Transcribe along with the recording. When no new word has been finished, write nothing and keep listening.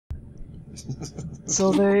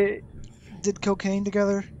So they did cocaine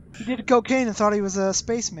together. He did cocaine and thought he was a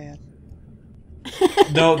spaceman.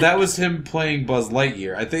 No, that was him playing Buzz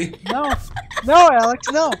Lightyear. I think. No, Alex,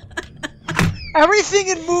 no. Everything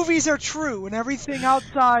in movies are true, and everything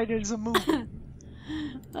outside is a movie.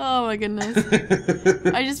 Oh my goodness.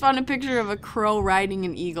 I just found a picture of a crow riding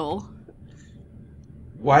an eagle.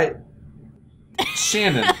 Why?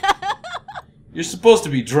 Shannon, you're supposed to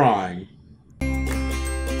be drawing.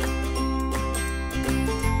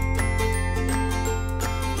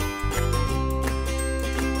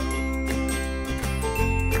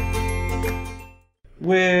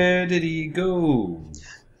 Where did he go?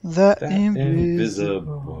 That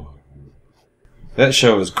invisible. That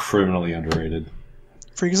show is criminally underrated.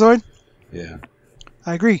 Freakazoid? Yeah.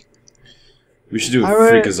 I agree. We should do a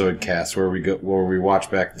Freakazoid cast where we watch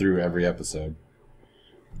back through every episode.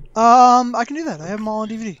 I can do that. I have them all on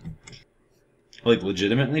DVD. Like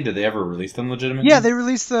legitimately? Did they ever release them legitimately? Yeah, they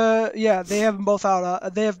released they have them both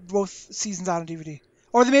out. They have both seasons out on DVD,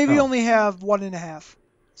 or they maybe only have 1.5,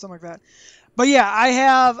 something like that. But yeah,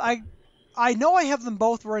 I know I have them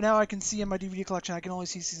both right now. I can see in my DVD collection. I can only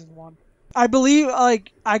see season 1. I believe I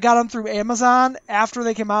got them through Amazon after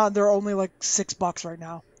they came out, and they're only like $6 right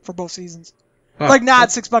now for both seasons. Huh. Like not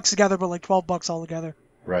 $6 together, but like $12 all together.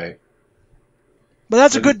 Right. But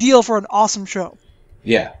that's a good deal for an awesome show.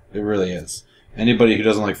 Yeah, it really is. Anybody who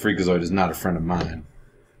doesn't like Freakazoid is not a friend of mine.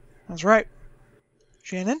 That's right.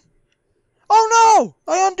 Shannon? Oh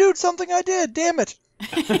no! I undid something I did. Damn it!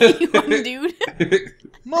 You undid?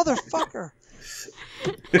 Motherfucker!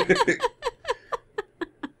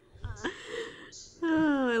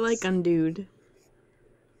 Oh, I like undid.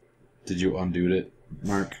 Did you undo it,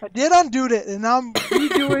 Mark? I did undo it, and now I'm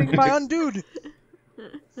redoing my undid.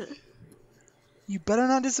 You better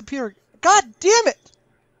not disappear. God damn it!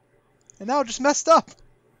 And now it just messed up.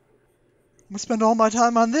 I'm gonna spend all my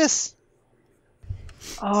time on this.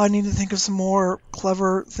 Oh, I need to think of some more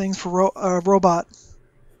clever things for robot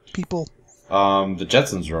people. The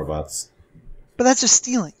Jetsons robots. But that's just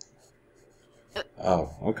stealing.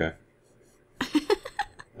 Oh, okay.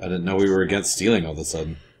 I didn't know we were against stealing all of a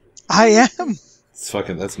sudden. I am.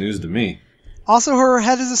 That's news to me. Also, her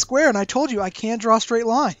head is a square, and I told you I can't draw straight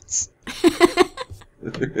lines.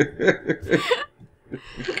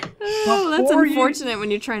 Oh, that's unfortunate when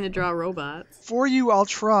you're trying to draw robots. For you, I'll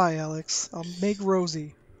try, Alex. I'll make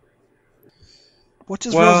Rosie. What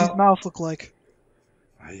does Rosie's mouth look like?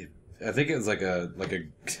 I think it's like a I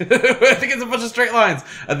think it's a bunch of straight lines.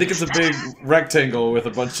 I think it's a big rectangle with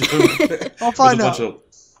a bunch of. I'll find out.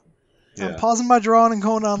 I'm pausing my drawing and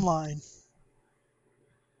going online.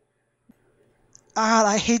 God,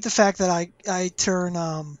 I hate the fact that I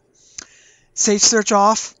turn safe search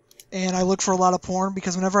off and I look for a lot of porn,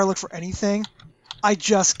 because whenever I look for anything, I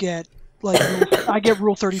just get I get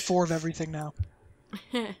Rule 34 of everything now.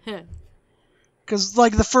 Because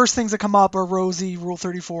like the first things that come up are Rosie, Rule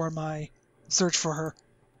 34, and my search for her.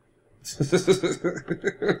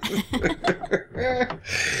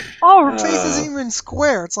 Oh, her face isn't even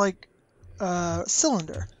square. It's like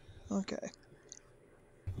cylinder. Okay.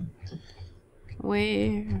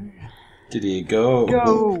 Where did he go?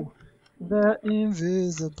 Go. The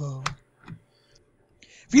invisible.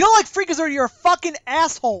 If you don't like Freakazoid, you're a fucking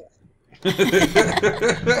asshole.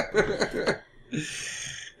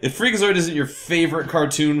 If Freakazoid isn't your favorite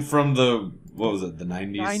cartoon from the, what was it, the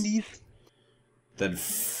 90s? 90s. Then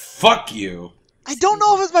fuck you. I don't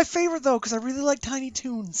know if it's my favorite, though, because I really like Tiny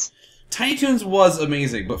Toons. Tiny Toons was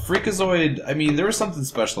amazing, but Freakazoid, I mean, there was something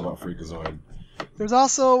special about Freakazoid. There's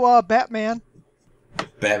also Batman.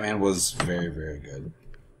 Batman was very, very good.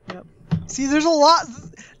 Yep. See, there's a lot.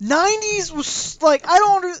 90s was like, I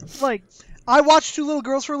don't like. I watch Two Little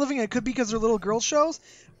Girls for a living. It could be because they're little girl shows,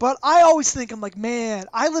 but I always think, I'm like, man,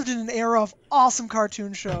 I lived in an era of awesome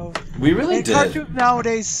cartoon shows. We really did. Cartoons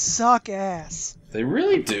nowadays suck ass. They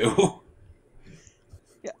really do.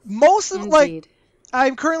 Yeah, most of like,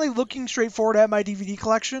 I'm currently looking straight forward at my DVD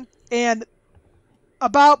collection, and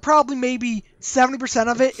about probably maybe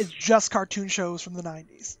 70% of it is just cartoon shows from the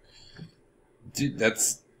 90s. Dude,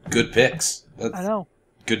 that's good picks. I know.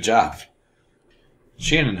 Good job.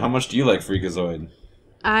 Shannon, how much do you like Freakazoid?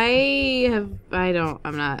 I'm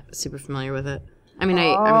not super familiar with it. I mean,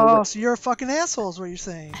 so you're a fucking asshole is what you're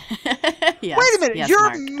saying. Yes, wait a minute, yes, you're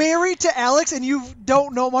Mark. married to Alex and you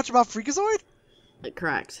don't know much about Freakazoid?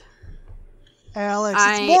 Correct. Alex,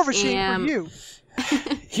 it's more of a shame for you.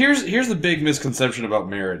 Here's the big misconception about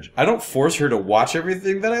marriage. I don't force her to watch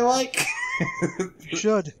everything that I like. You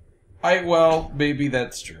should. Well, maybe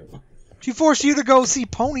that's true. She forced you to go see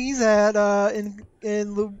ponies at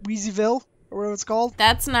in Louisville. or whatever it's called.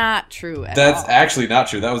 That's not true at That's all. actually not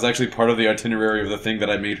true. That was actually part of the itinerary of the thing that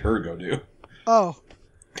I made her go do. Oh.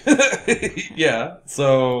 Yeah,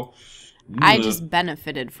 so... I just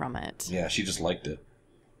benefited from it. Yeah, she just liked it.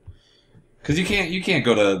 Because you can't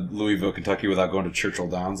go to Louisville, Kentucky without going to Churchill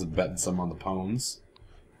Downs and betting some on the Pones.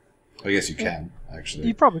 I guess you can, actually.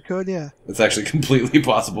 You probably could, yeah. It's actually completely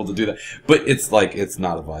possible to do that. But it's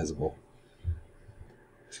not advisable.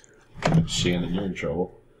 Shannon, you're in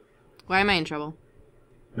trouble. Why am I in trouble?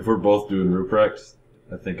 If we're both doing Ruprecht,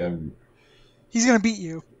 I think I'm... He's going to beat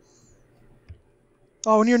you.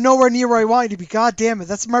 Oh, and you're nowhere near where I want you to be. God damn it.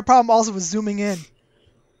 That's my problem also with zooming in.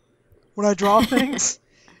 When I draw things.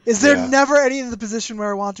 Is there never any in the position where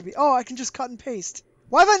I want to be? Oh, I can just cut and paste.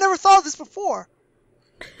 Why have I never thought of this before?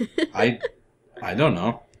 I don't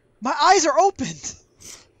know. My eyes are opened.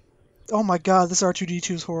 Oh my god, this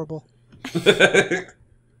R2-D2 is horrible.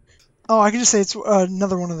 Oh, I can just say it's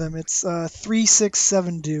another one of them. It's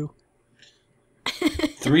 367 do.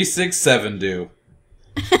 367 do.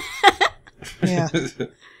 Yeah.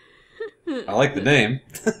 I like the name.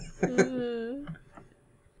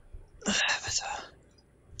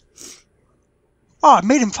 Oh, it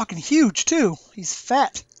made him fucking huge, too. He's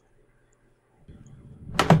fat.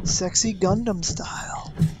 Sexy Gundam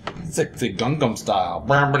style. Sexy Gundam style.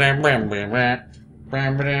 That's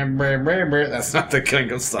not the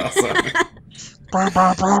Gundam style song.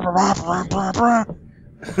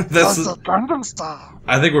 That's the Gundam style.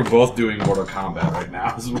 I think we're both doing Mortal Kombat right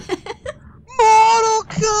now. Mortal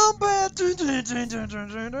Kombat!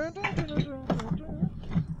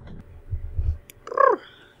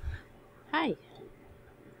 Hi.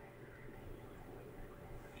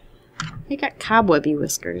 You got cobwebby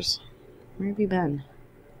whiskers. Where have you been?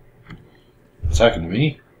 Talking to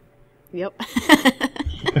me? Yep.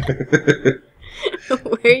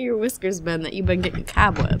 Where your whiskers been that you've been getting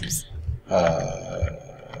cobwebs?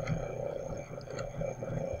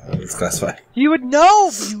 It's classified. You would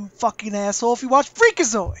know, you fucking asshole, if you watched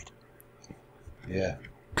Freakazoid. Yeah.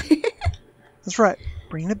 That's right.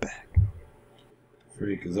 Bringing it back.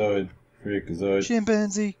 Freakazoid.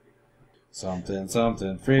 Chimpanzee. Something.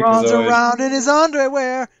 Freakazoid. Runs around in his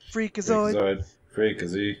underwear. Freakazoid.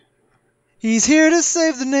 Freakazoid. He's here to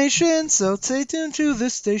save the nation, so stay tuned to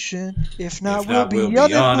this station. If not, we'll be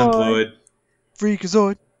unemployed.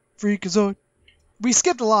 Freakazoid. We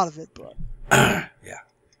skipped a lot of it, but... Yeah.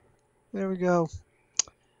 There we go.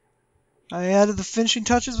 I added the finishing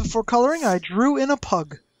touches before coloring. I drew in a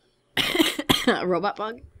pug. A robot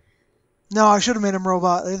pug? No, I should have made him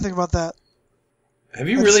robot. I didn't think about that. Have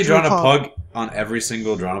you really drawn a pug on every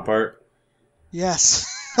single drawn apart? Yes,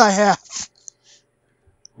 I have.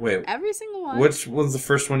 Wait. Every single one? Which was the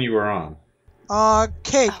first one you were on?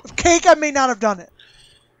 Cake. Oh. Cake, I may not have done it.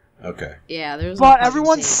 Okay. Yeah, there's. But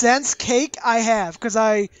everyone since Cake, I have, because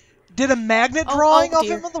I did a magnet drawing of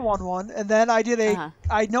him on the one, and then I did a.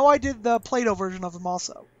 I know I did the Play-Doh version of him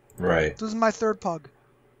also. Right. This is my third pug.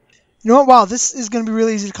 You know what? Wow, this is going to be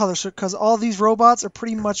really easy to color, because all these robots are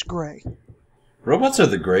pretty much gray. Robots are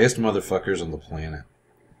the grayest motherfuckers on the planet.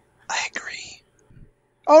 I agree.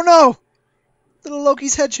 Oh no! Little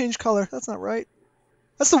Loki's head changed color. That's not right.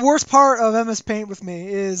 That's the worst part of MS Paint with me,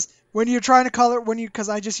 is when you're trying to color, because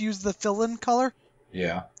I just used the fill-in color.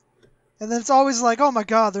 Yeah. And then it's always like, oh my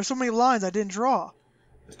god, there's so many lines I didn't draw.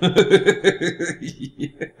 Yeah.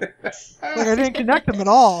 Like I didn't connect them at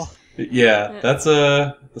all. Yeah, that's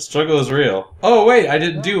the struggle is real. Oh wait, I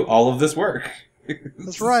didn't do all of this work.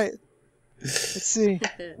 That's right. Let's see.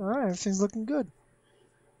 All right, everything's looking good.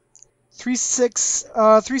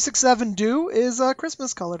 367 do is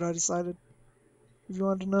Christmas colored. I decided. If you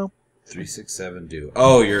wanted to know. 367 do.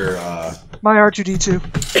 Oh, you're my R2-D2.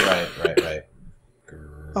 Right.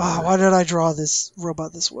 Oh, why did I draw this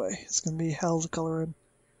robot this way? It's gonna be hell to color in.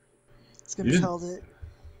 It's gonna be hell to.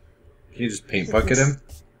 Can you just paint bucket him?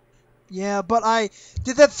 Yeah, but I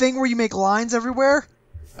did that thing where you make lines everywhere.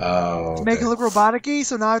 Oh. To make it look robotic-y,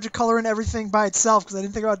 so now I have to color in everything by itself because I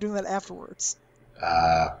didn't think about doing that afterwards.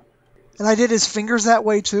 And I did his fingers that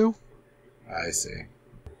way too. I see.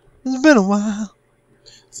 It's been a while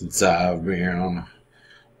since I've been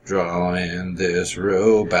drawing this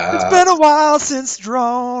robot. It's been a while since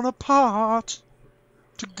drawn apart.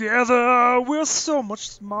 Together we're so much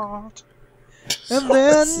smart. And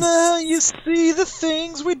then you see the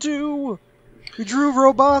things we do. We drew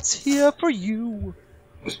robots here for you.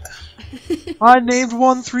 I named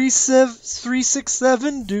one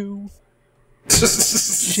 367 do.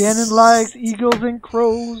 Shannon likes eagles and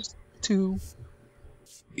crows too.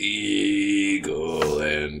 Eagle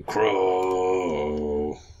and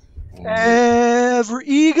crow. Every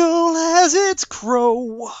eagle has its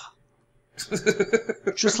crow.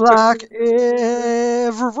 Just like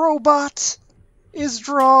every robot is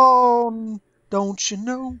drawn, don't you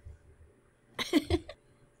know?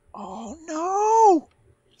 Oh no!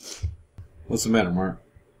 What's the matter, Mark?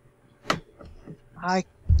 I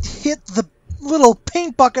hit the little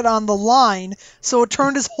paint bucket on the line, so it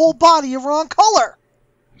turned his whole body a wrong color.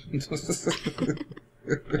 I'm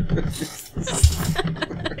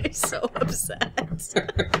so upset.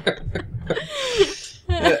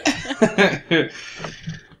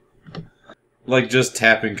 Like, just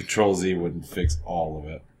tapping Control Z wouldn't fix all of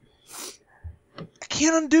it. I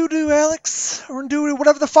can't undo Alex, or undo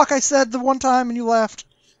whatever the fuck I said the one time and you laughed.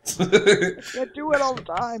 I can't do it all the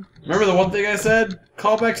time. Remember the one thing I said?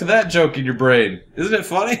 Call back to that joke in your brain. Isn't it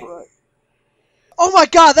funny? Right. Oh my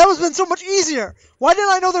god, that would have been so much easier. Why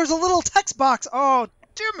didn't I know there's a little text box? Oh,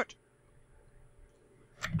 damn it.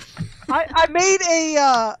 I made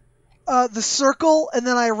the circle, and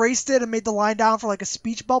then I erased it and made the line down for like a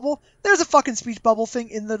speech bubble. There's a fucking speech bubble thing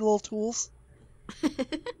in the little tools.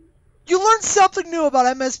 You learn something new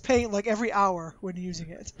about MS Paint like every hour when using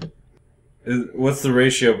it. What's the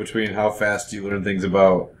ratio between how fast you learn things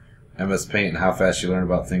about MS Paint and how fast you learn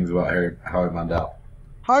about things about Howie Mandel?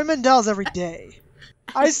 Howie Mandel's every day.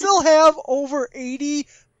 I still have over 80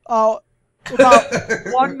 about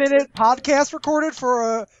 1 minute podcast recorded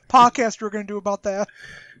for a podcast we're going to do about that.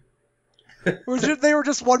 They were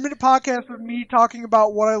just 1 minute podcasts with me talking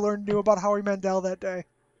about what I learned new about Howie Mandel that day.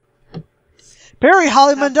 Barry,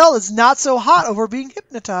 Howie Mandel is not so hot over being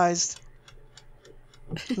hypnotized.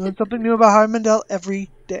 Learn something new about Howie Mandel every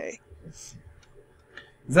day. Is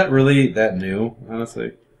that really that new,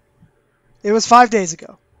 honestly? It was 5 days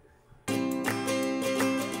ago.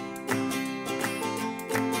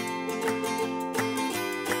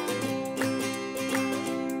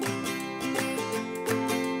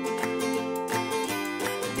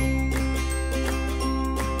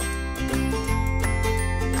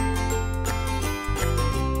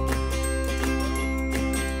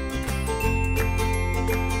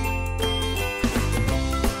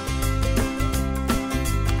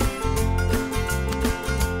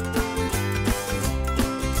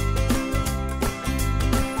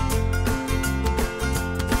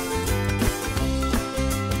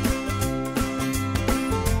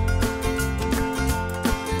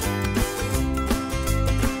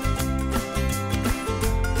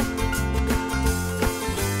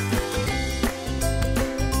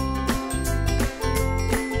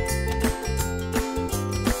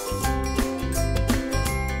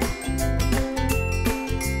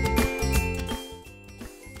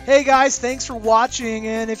 Hey guys, thanks for watching,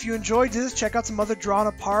 and if you enjoyed this, check out some other drawn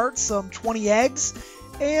apart, some 20 eggs,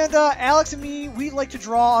 and Alex and me, we like to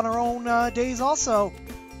draw on our own days also.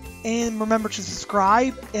 And remember to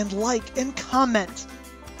subscribe and like and comment.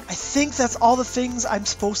 I think that's all the things I'm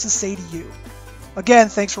supposed to say to you. Again,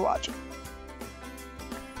 thanks for watching.